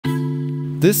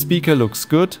This speaker looks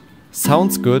good,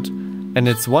 sounds good, and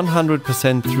it's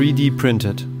 100% 3D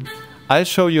printed. I'll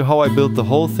show you how I built the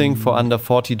whole thing for under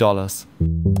 $40.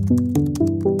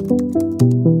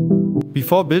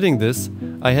 Before building this,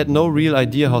 I had no real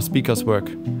idea how speakers work.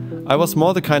 I was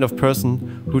more the kind of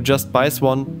person who just buys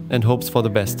one and hopes for the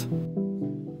best.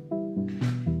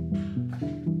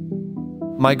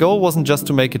 My goal wasn't just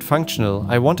to make it functional,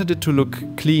 I wanted it to look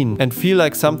clean and feel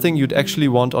like something you'd actually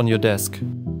want on your desk.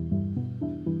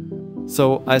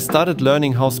 So I started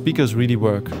learning how speakers really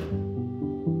work.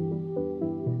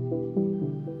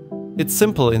 It's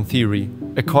simple in theory.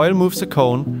 A coil moves a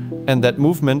cone, and that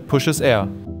movement pushes air.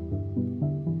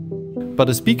 But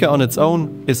a speaker on its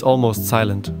own is almost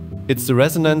silent. It's the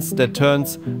resonance that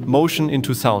turns motion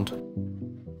into sound.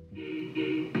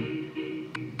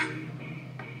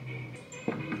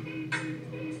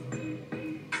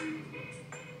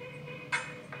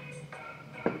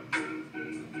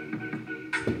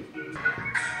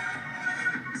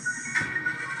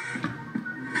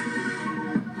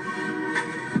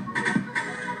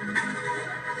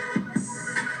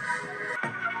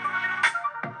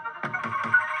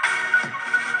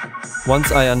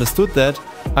 Once I understood that,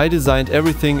 I designed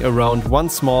everything around one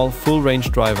small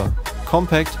full-range driver,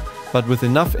 compact but with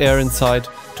enough air inside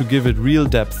to give it real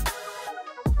depth.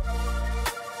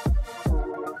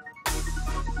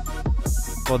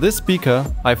 For this speaker,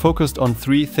 I focused on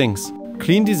three things: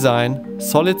 clean design,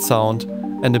 solid sound,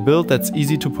 and a build that's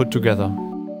easy to put together.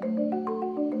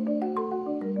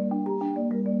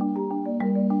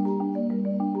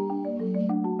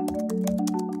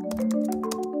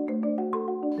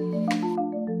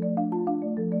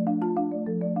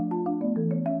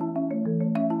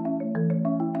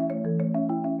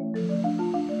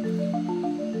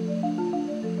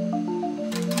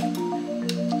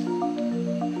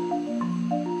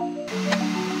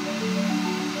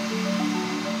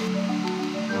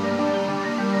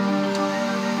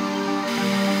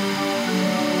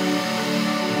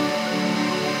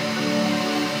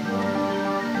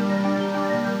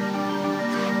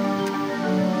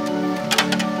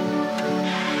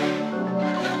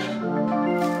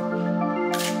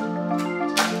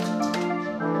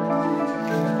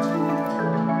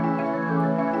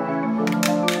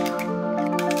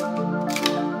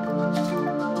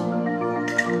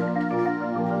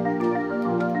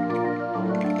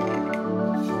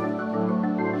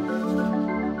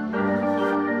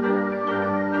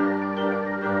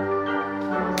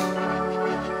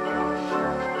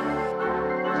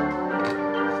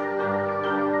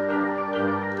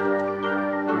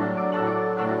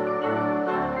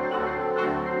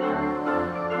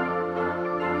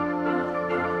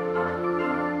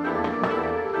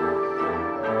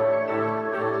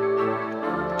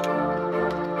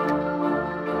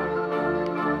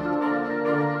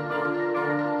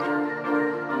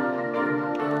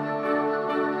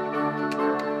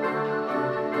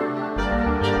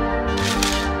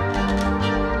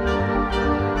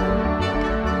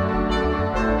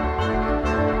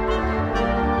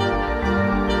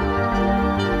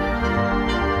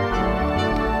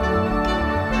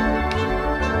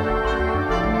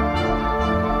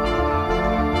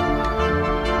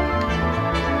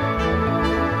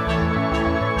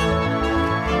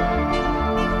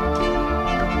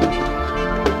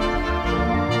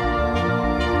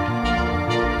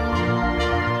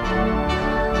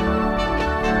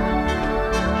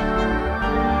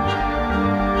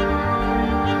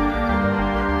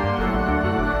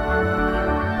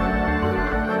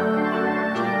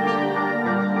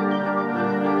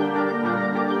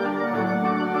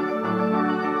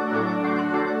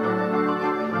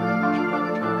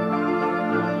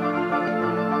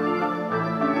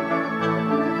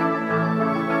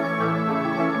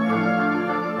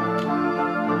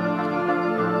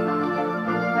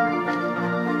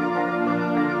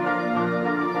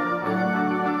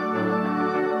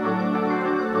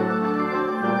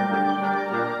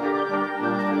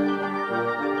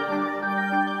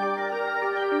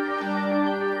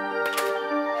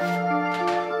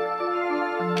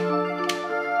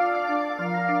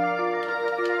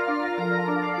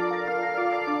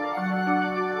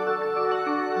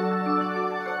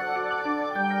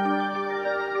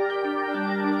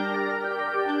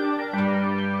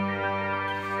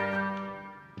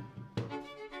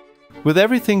 With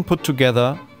everything put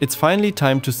together, it's finally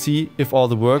time to see if all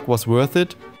the work was worth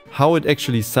it, how it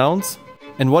actually sounds,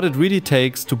 and what it really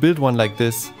takes to build one like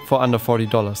this for under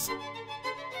 $40.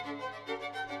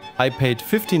 I paid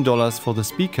 $15 for the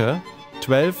speaker,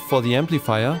 $12 for the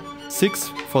amplifier,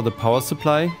 $6 for the power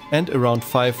supply, and around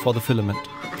 $5 for the filament.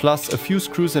 plus a few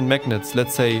screws and magnets,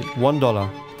 let's say $1.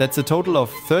 That's a total of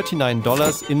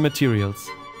 $39 in materials.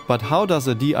 But how does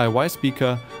a DIY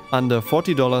speaker under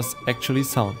 $40 actually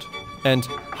sound? And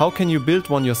how can you build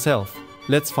one yourself?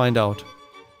 Let's find out.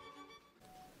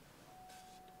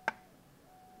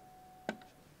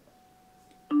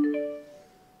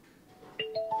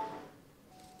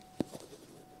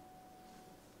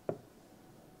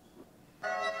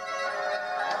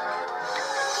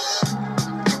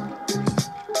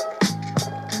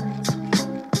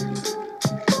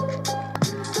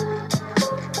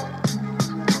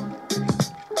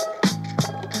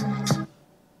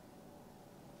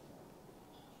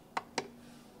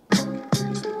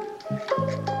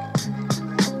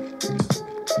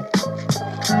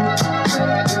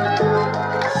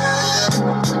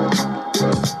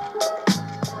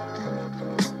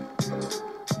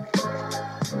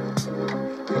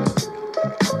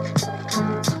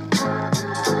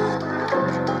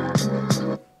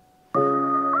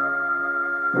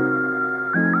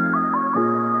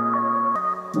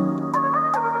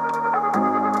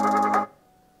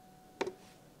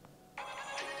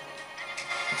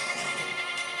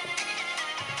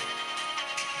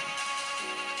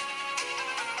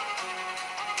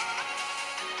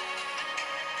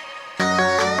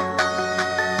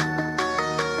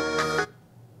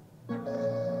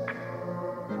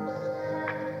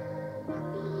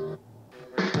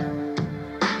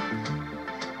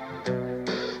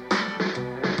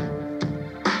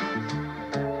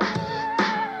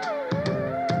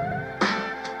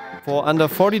 For under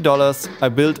 $40, I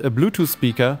built a Bluetooth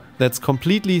speaker that's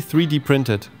completely 3D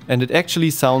printed, and it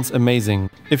actually sounds amazing.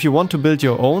 If you want to build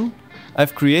your own,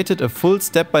 I've created a full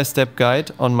step-by-step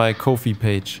guide on my Ko-fi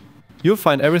page. You'll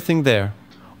find everything there.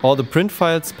 All the print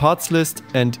files, parts list,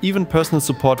 and even personal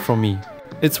support from me.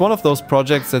 It's one of those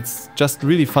projects that's just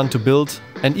really fun to build,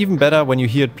 and even better when you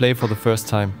hear it play for the first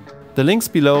time. The link's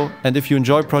below, and if you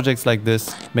enjoy projects like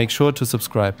this, make sure to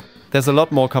subscribe. There's a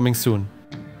lot more coming soon.